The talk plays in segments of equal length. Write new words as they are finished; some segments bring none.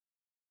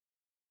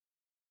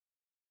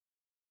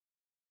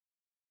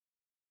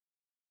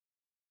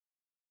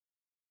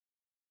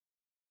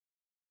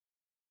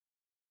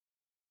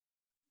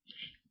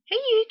Hey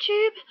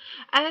YouTube!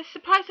 A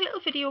surprise little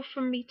video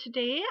from me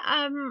today.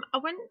 I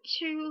went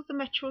to the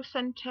Metro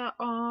Centre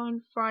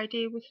on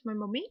Friday with my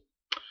mummy.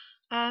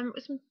 It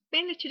was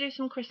mainly to do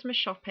some Christmas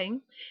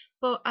shopping,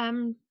 but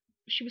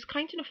she was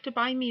kind enough to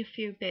buy me a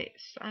few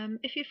bits.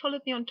 If you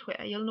followed me on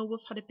Twitter, you'll know we've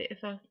had a bit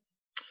of a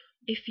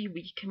iffy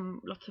week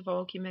and lots of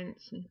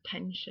arguments and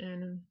tension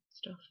and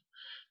stuff.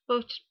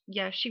 But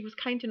yeah, she was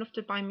kind enough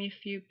to buy me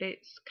a few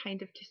bits,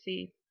 kind of to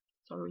say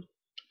sorry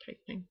type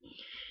thing.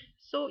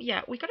 So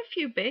yeah, we got a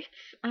few bits.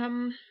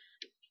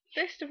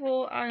 First of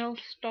all, I'll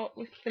start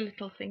with the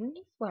little things.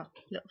 Well,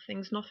 little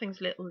things, nothing's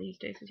little these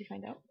days, as you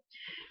find out.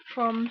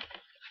 From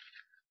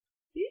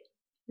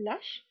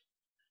Lush.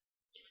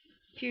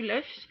 A few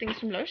Lush, things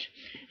from Lush.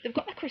 They've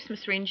got their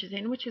Christmas ranges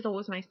in, which is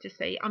always nice to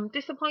see. I'm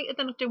disappointed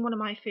they're not doing one of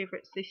my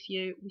favourites this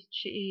year,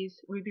 which is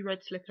Ruby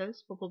Red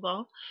Slippers, Bubble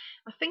Bar.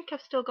 I think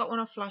I've still got one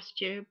off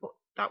last year, but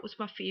that was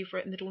my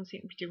favourite and they don't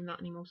seem to be doing that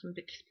anymore, so I'm a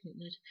bit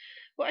disappointed.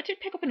 But I did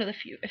pick up a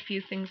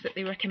few things that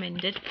they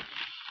recommended.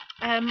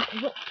 One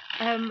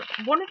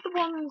of the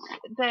ones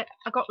that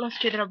I got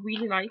last year that I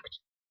really liked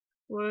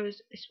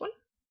was this one,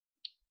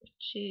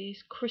 which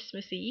is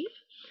Christmas Eve.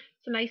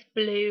 It's a nice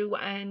blue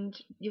and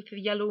you have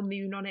the yellow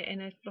moon on it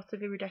and lots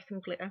of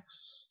iridescent glitter.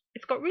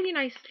 It's got really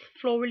nice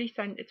florally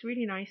scent. It's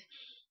really nice.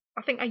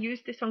 I think I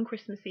used this on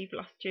Christmas Eve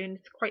last year and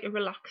it's quite a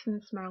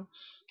relaxing smell.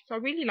 So I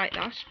really like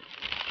that.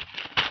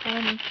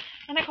 And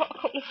I got a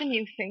couple of the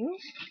new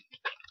things.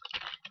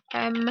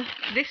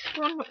 This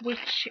one,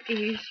 which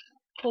is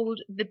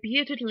called the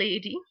Bearded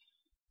Lady.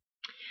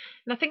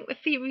 And I think the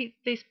theory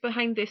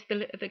behind this,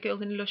 the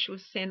girl in Lush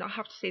was saying, I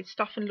have to say, the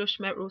staff in Lush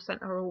Metro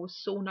Centre are always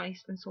so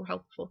nice and so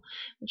helpful.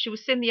 And she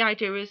was saying the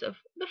idea is of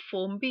the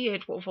foam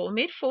beard. We've all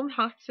made foam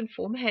hats and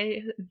foam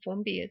hair and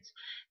foam beards.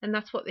 And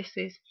that's what this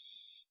is.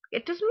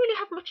 It doesn't really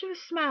have much of a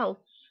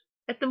smell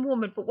at the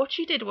moment, but what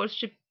she did was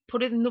she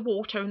put it in the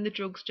water, in the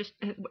jugs, just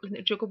in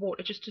a jug of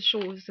water, just to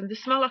show us. And the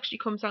smell actually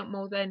comes out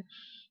more then.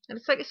 And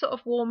it's like a sort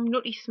of warm,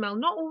 nutty smell,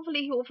 not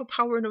overly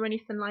overpowering or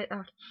anything like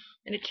that.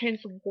 And it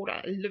turns the water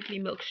a lovely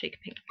milkshake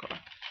pink colour.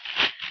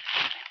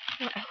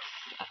 What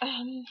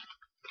else?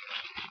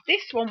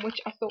 This one,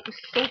 which I thought was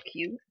so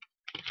cute,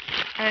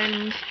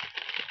 and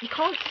you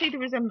can't see the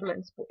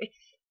resemblance, but it's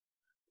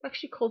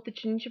actually called the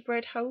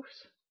Gingerbread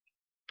House.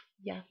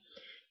 Yeah,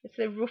 it's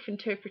a rough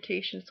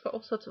interpretation. It's got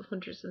all sorts of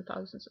hundreds and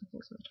thousands of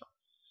things on the top.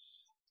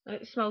 And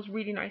it smells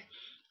really nice.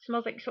 It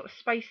smells like sort of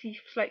spicy,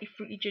 slightly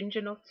fruity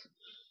ginger nuts.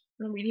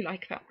 And I really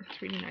like that.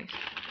 It's really nice.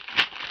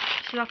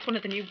 So that's one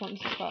of the new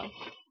ones as well.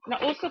 And I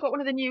also got one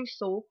of the new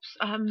soaps.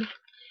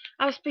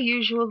 As per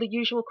usual, the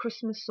usual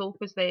Christmas soap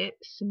is there,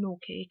 Snow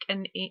Cake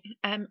and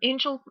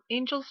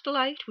Angel's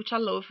Delight, which I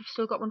love. I've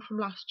still got one from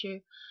last year.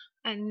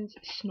 And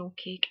Snow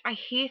Cake. I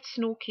hate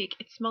Snow Cake.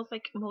 It smells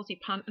like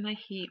marzipan, and I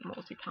hate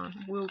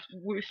marzipan. World's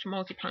worst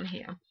marzipan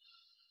here.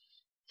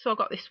 So I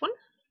got this one,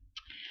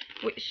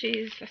 which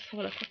is, let's have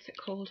a look, what's it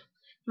called?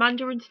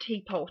 Mandarins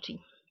Tea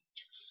Party.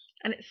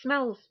 And it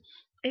smells,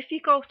 if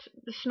you got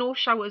the Snow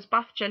Showers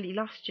bath jelly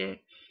last year,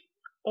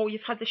 or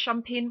you've had the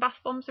champagne bath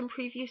bombs in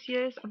previous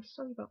years, I'm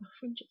sorry about my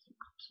fringe, it's an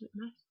absolute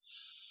mess.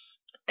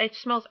 It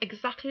smells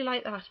exactly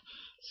like that.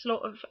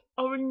 Sort of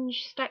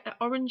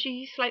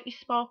orangey, slightly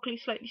sparkly,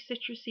 slightly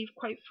citrusy,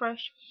 quite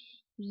fresh.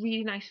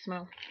 Really nice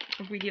smell.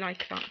 I really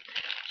like that.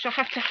 So I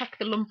had to hack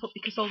the lump up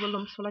because all the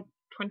lumps were like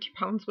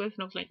 £20 worth,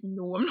 and I was like,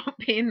 no, I'm not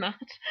paying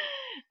that.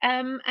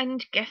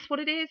 And guess what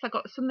it is? I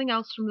got something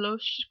else from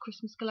Lush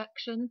Christmas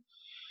collection,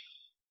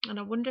 and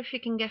I wonder if you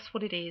can guess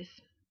what it is.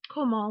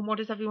 Come on, what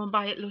does everyone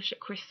buy at Lush at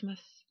Christmas?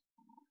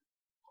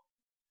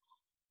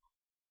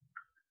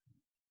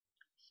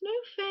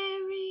 Snow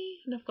Fairy.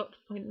 And I've got the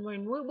point in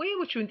mind, where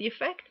we're doing the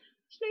effect.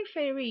 Snow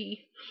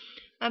Fairy.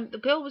 The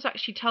girl was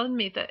actually telling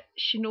me that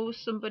she knows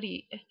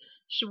somebody.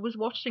 She was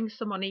watching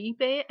some on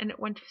eBay and it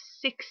went for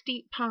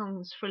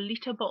 £60 for a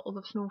litre bottle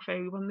of Snow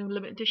Fairy, when they were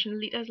limited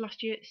edition litres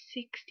last year.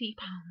 £60.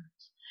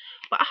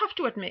 But I have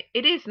to admit,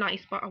 it is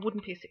nice, but I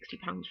wouldn't pay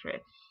 £60 for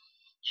it.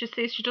 She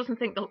says she doesn't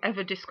think they'll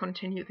ever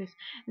discontinue this.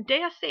 And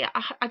dare I say,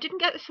 I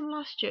didn't get this from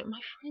last year. My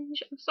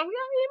fringe, I'm sorry,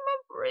 I hate my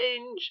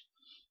fringe.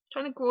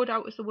 Trying to grow it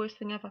out is the worst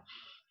thing ever.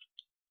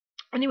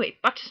 Anyway,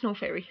 back to Snow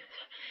Fairy.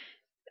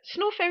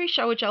 Snow Fairy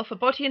shower gel for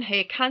body and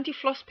hair, candy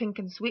floss pink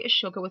and sweet as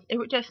sugar with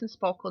iridescent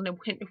sparkle and a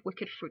hint of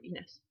wicked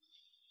fruitiness.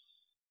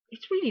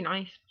 It's really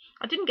nice.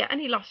 I didn't get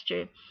any last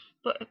year,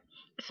 but it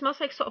smells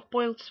like sort of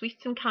boiled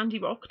sweets and candy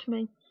rock to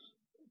me.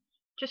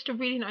 Just a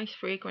really nice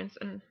fragrance,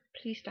 and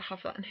pleased to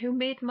have that. And who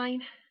made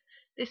mine?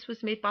 This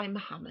was made by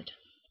Mohammed.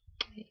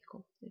 There you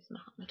go, there's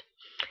Mohammed.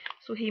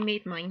 So he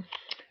made mine.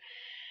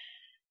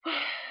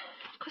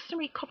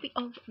 Customary copy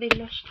of the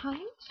Lush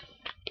Times.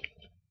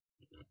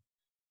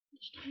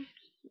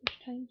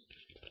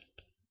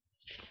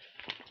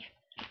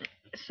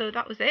 So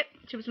that was it.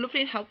 She was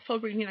lovely and helpful,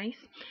 really nice.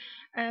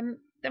 Then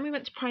we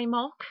went to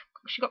Primark.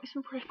 She got me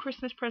some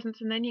Christmas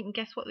presents, and then you can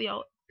guess what they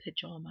are.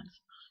 Pyjamas.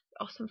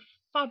 are some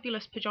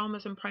fabulous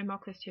pyjamas in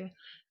Primark this year.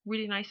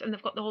 Really nice. And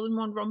they've got the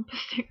all-in-one romper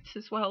suits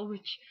as well,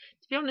 which,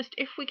 to be honest,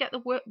 if we get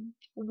the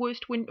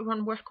worst winter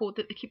run work coat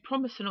that they keep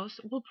promising us,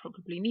 we'll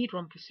probably need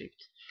romper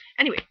suits.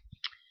 Anyway,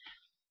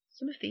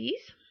 some of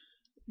these.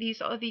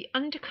 These are the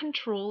Under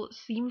Control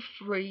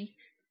seam-free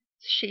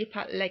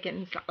shaper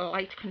leggings,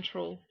 light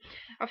control.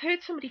 I've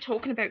heard somebody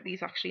talking about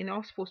these actually, and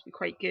they're supposed to be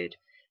quite good.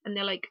 And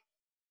they're like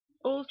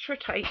ultra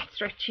tight,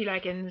 stretchy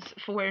leggings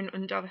for wearing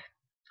under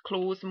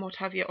clothes and what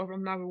have you, or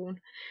on their own.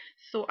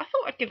 So I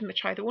thought I'd give them a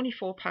try. They're only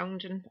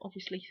 £4, and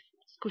obviously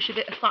squish a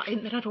bit of fat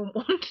in that I don't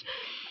want.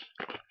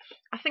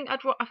 I think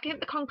I've came to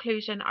the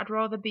conclusion I'd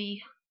rather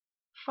be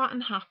fat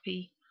and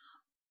happy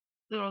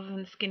rather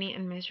than skinny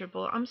and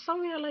miserable. I'm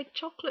sorry, I like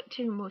chocolate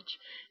too much,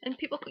 and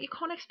people, you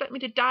can't expect me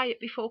to diet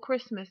before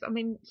Christmas. I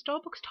mean,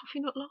 Starbucks toffee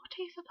nut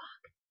lattes are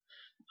back.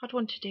 I had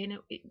one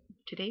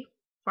today,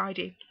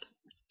 Friday,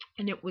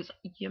 and it was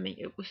yummy.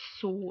 It was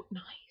so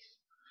nice.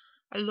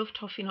 I love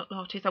toffee nut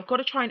lattes. I've got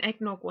to try an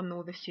eggnog one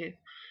though this year.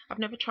 I've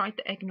never tried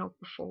the eggnog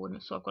before,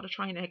 so I've got to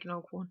try an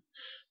eggnog one.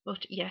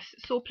 But yes,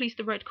 so pleased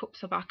the red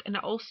cups are back. And I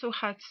also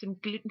had some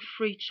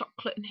gluten-free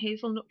chocolate and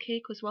hazelnut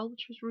cake as well,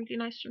 which was really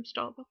nice from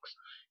Starbucks.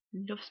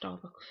 Love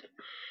Starbucks.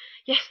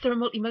 Yes, they're a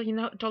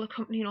multi-million-dollar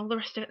company and all the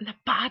rest of it, and they're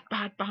bad,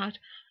 bad, bad.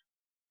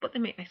 But they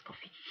make nice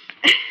coffee.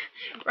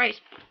 Right,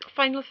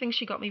 final thing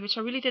she got me, which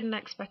I really didn't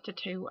expect her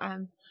to.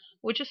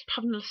 We're just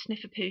having a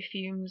sniff of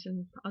perfumes,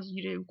 and as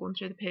you do, going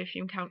through the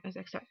perfume counters,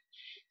 etc.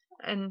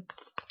 And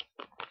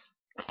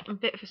I'm a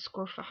bit of a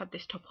scruff. I had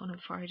this top on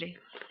Friday.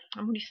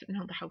 I'm only sitting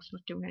around the house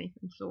not doing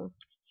anything, so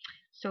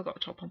still got a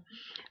top on.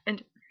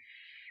 And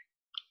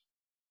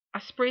I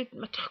sprayed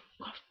my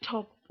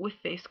top with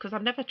this because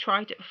I've never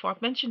tried it before.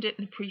 I've mentioned it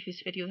in a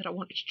previous video that I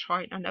wanted to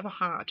try it and I never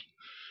had.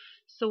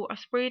 So I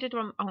sprayed it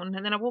on, and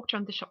then I walked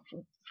around the shop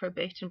for a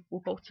bit and we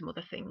bought some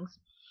other things.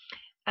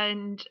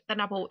 And then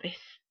I bought this.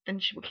 Then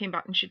she came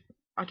back and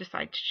I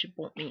decided she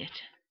bought me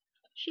it.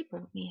 She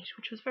bought me it,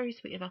 which was very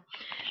sweet of her.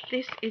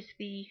 This is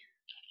the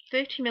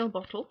 30ml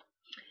bottle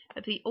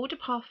of the Eau de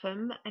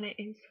Parfum, and it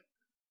is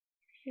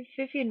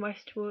Vivienne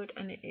Westwood,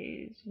 and it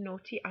is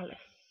Naughty Alice.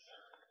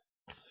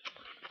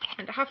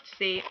 And I have to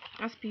say,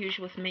 as per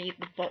usual with me,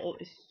 the bottle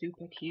is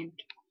super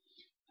cute.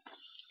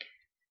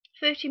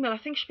 30ml, I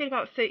think she paid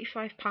about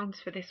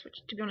 £35 for this,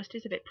 which to be honest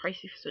is a bit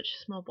pricey for such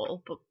a small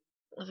bottle, but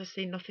as I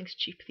say, nothing's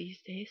cheap these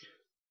days.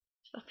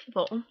 So that's the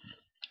bottle.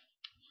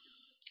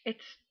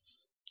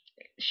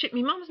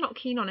 My mum's not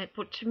keen on it,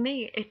 but to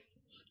me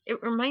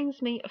it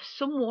reminds me of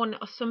someone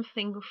or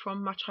something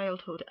from my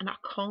childhood, and I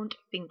can't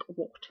think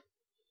what.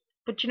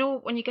 But you know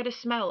when you get a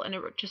smell and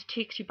it just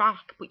takes you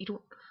back, but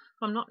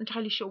I'm not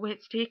entirely sure where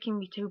it's taking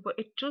me to, but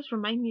it does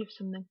remind me of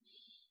something.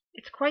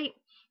 It's quite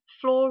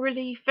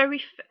florally,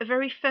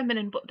 very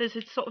feminine, but there's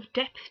a sort of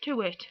depth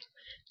to it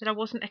that I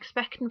wasn't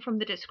expecting from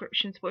the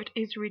descriptions, but it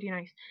is really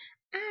nice.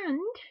 And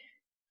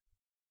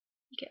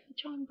you get the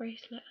charm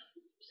bracelet,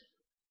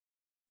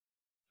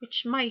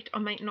 which might or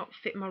might not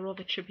fit my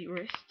rather chubby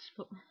wrists,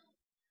 but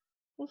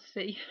we'll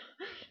see.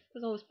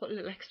 There's always put a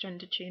little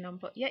extended chain on,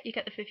 but yeah, you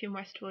get the Vivienne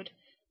Westwood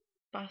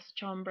Bass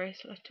charm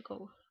bracelet to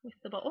go with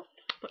the bottle,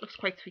 but it looks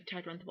quite sweet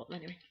tied around the bottle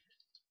anyway.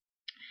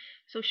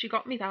 So she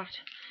got me that.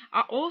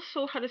 I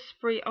also had a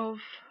spray of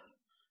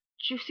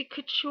Juicy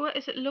Couture.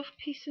 Is it Love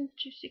Peace and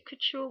Juicy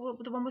Couture?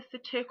 The one with the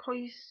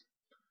turquoise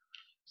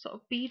sort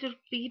of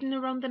beading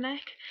around the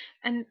neck.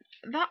 And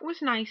that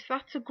was nice.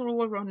 That's a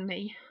grower on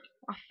me,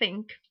 I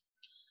think.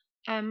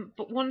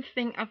 But one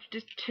thing I've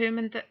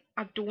determined that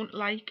I don't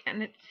like,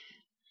 and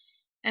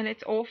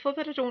it's awful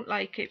that I don't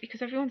like it,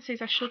 because everyone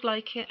says I should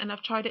like it, and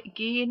I've tried it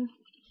again,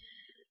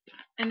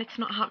 and it's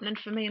not happening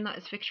for me, and that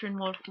is Victor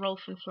 &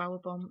 Rolf and Flower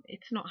Bomb.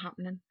 It's not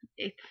happening.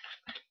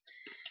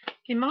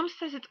 My mum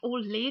says it's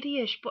old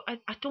lady-ish, but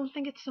I don't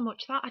think it's so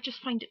much that. I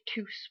just find it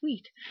too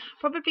sweet.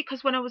 Probably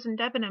because when I was in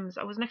Debenhams,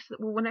 I was next to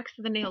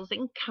the nails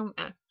ink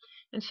counter,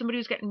 and somebody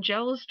was getting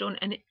gels done,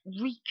 and it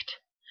reeked.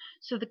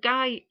 So the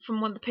guy from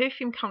one of the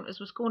perfume counters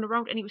was going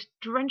around and he was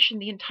drenching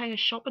the entire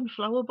shop in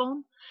Flower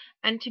Bomb.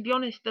 And to be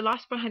honest, the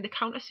last behind the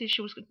counter said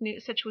she was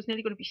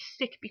nearly going to be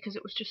sick because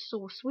it was just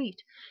so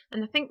sweet.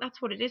 And I think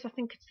that's what it is. I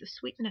think it's the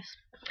sweetness.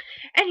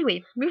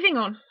 Anyway, moving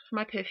on from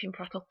my perfume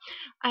prattle.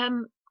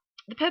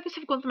 The purpose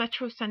of going to the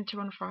Metro Centre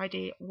on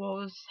Friday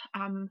was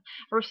I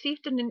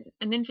received an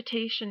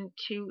invitation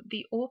to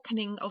the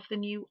opening of the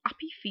new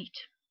Appy Feet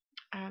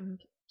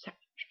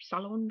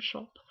salon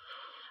shop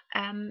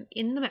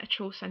in the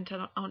Metro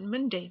Centre on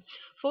Monday.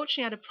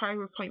 Fortunately, I had a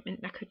prior appointment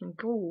and I couldn't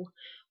go,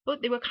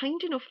 but they were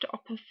kind enough to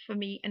offer for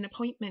me an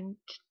appointment,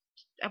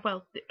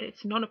 well,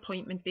 it's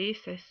non-appointment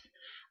basis,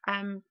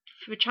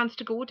 for a chance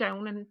to go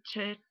down and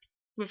to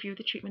review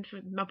the treatment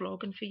for my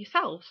blog and for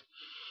yourselves.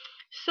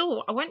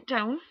 So I went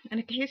down, and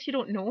in case you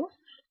don't know,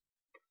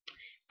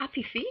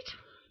 Appy Feet,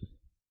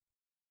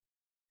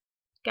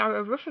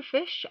 Gara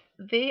Rufferfish,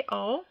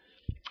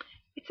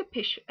 it's a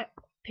pish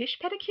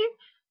pedicure.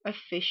 a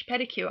fish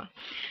pedicure.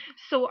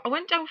 So I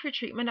went down for a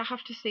treatment. I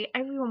have to say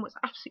everyone was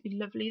absolutely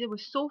lovely. They were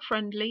so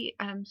friendly,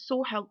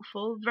 so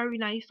helpful, very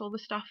nice. All the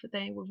staff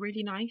there were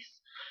really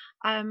nice.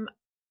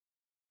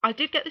 I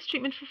did get this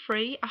treatment for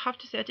free. I have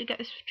to say I did get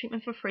this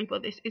treatment for free,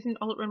 but this isn't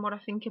altering what I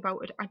think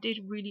about it. I did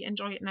really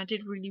enjoy it and I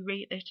did really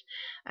rate it.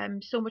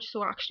 So much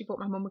so I actually bought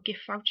my mum a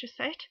gift voucher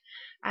set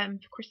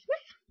for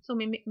Christmas, so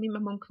me and my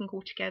mum can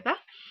go together.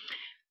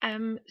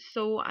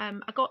 So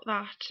I got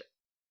that,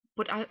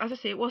 but as I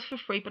say, it was for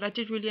free, but I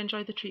did really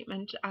enjoy the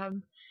treatment.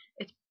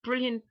 It's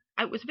brilliant.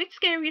 It was a bit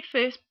scary at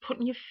first,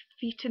 putting your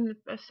feet in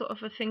a sort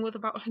of a thing with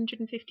about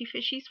 150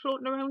 fishies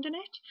floating around in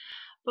it.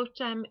 But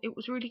it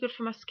was really good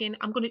for my skin.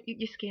 I'm going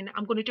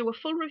to do a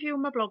full review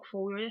on my blog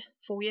for you,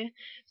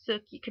 so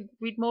you can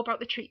read more about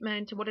the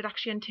treatment and what it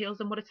actually entails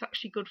and what it's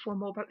actually good for,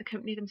 more about the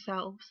company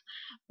themselves.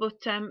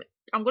 But I'm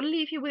going to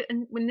leave you with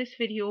in this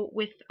video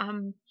with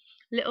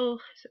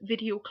little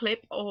video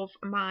clip of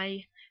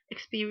my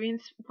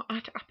experience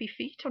at Appy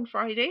Feet on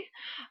Friday,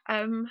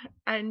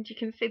 and you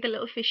can see the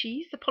little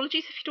fishies.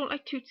 Apologies if you don't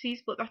like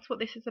tootsies, but that's what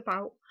this is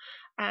about.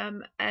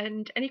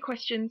 And any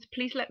questions,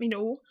 please let me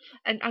know.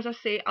 And as I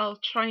say, I'll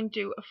try and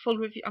do a full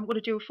review. I'm going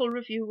to do a full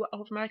review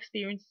of my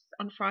experience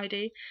on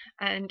Friday,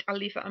 and I'll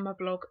leave that on my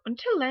blog.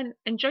 Until then,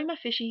 enjoy my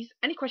fishies.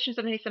 Any questions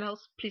on anything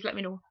else, please let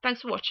me know.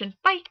 Thanks for watching.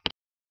 Bye.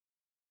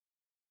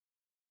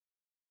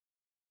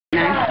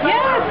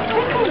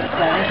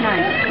 It's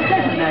nice.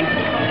 It's nice.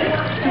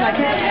 Like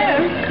it?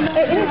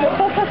 It is. It's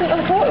so pleasant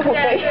and affordable.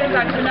 Yeah, it is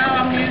actually. Now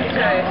I'm used to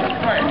it.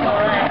 It's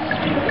alright.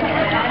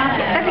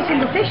 Every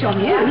single fish on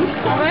you.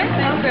 Alright,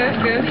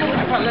 good.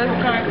 I've got loads of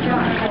character.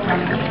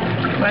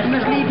 Well, you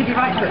must leave with your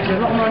right foot. There's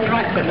a lot more on your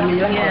right foot than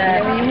the other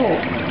one when you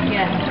walk.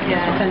 Yeah.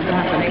 It tends to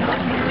happen.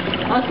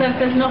 Also, if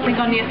there's nothing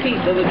on your feet,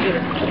 they would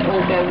just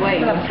all go away.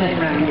 They'll sniff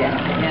around, yeah.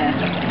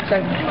 So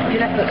if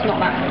your left foot's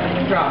not that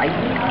dry,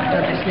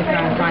 they'll just sniff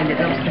around and find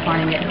it. They'll just be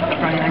finding it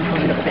around your ankle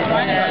a little bit.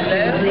 On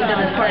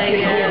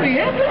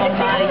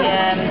my,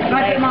 if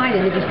I put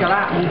mine in, they just go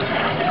out.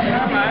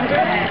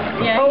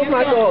 Oh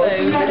my god.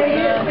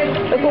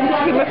 They're going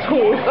between my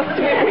toes. That's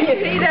a bit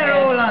weird. See, they're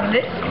all on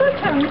this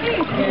foot, haven't they?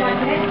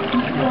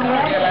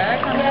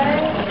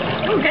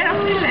 Oh, get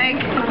off your leg.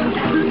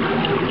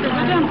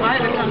 I don't like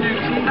it on their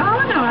feet.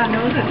 Oh no, I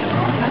know that.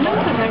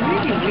 They're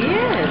really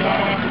weird.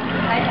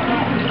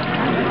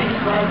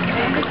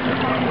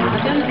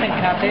 I don't think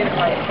I did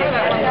like it.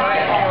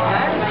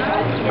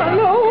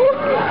 Hello.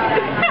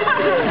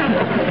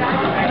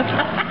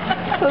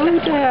 Oh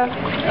dear.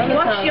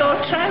 What's your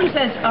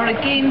trousers are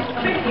against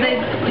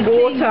the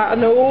water? I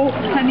know.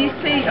 Can you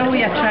see? Oh,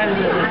 your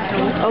trousers are so.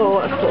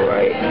 Oh, that's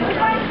alright.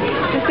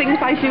 The things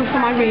I do for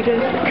my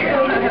readers.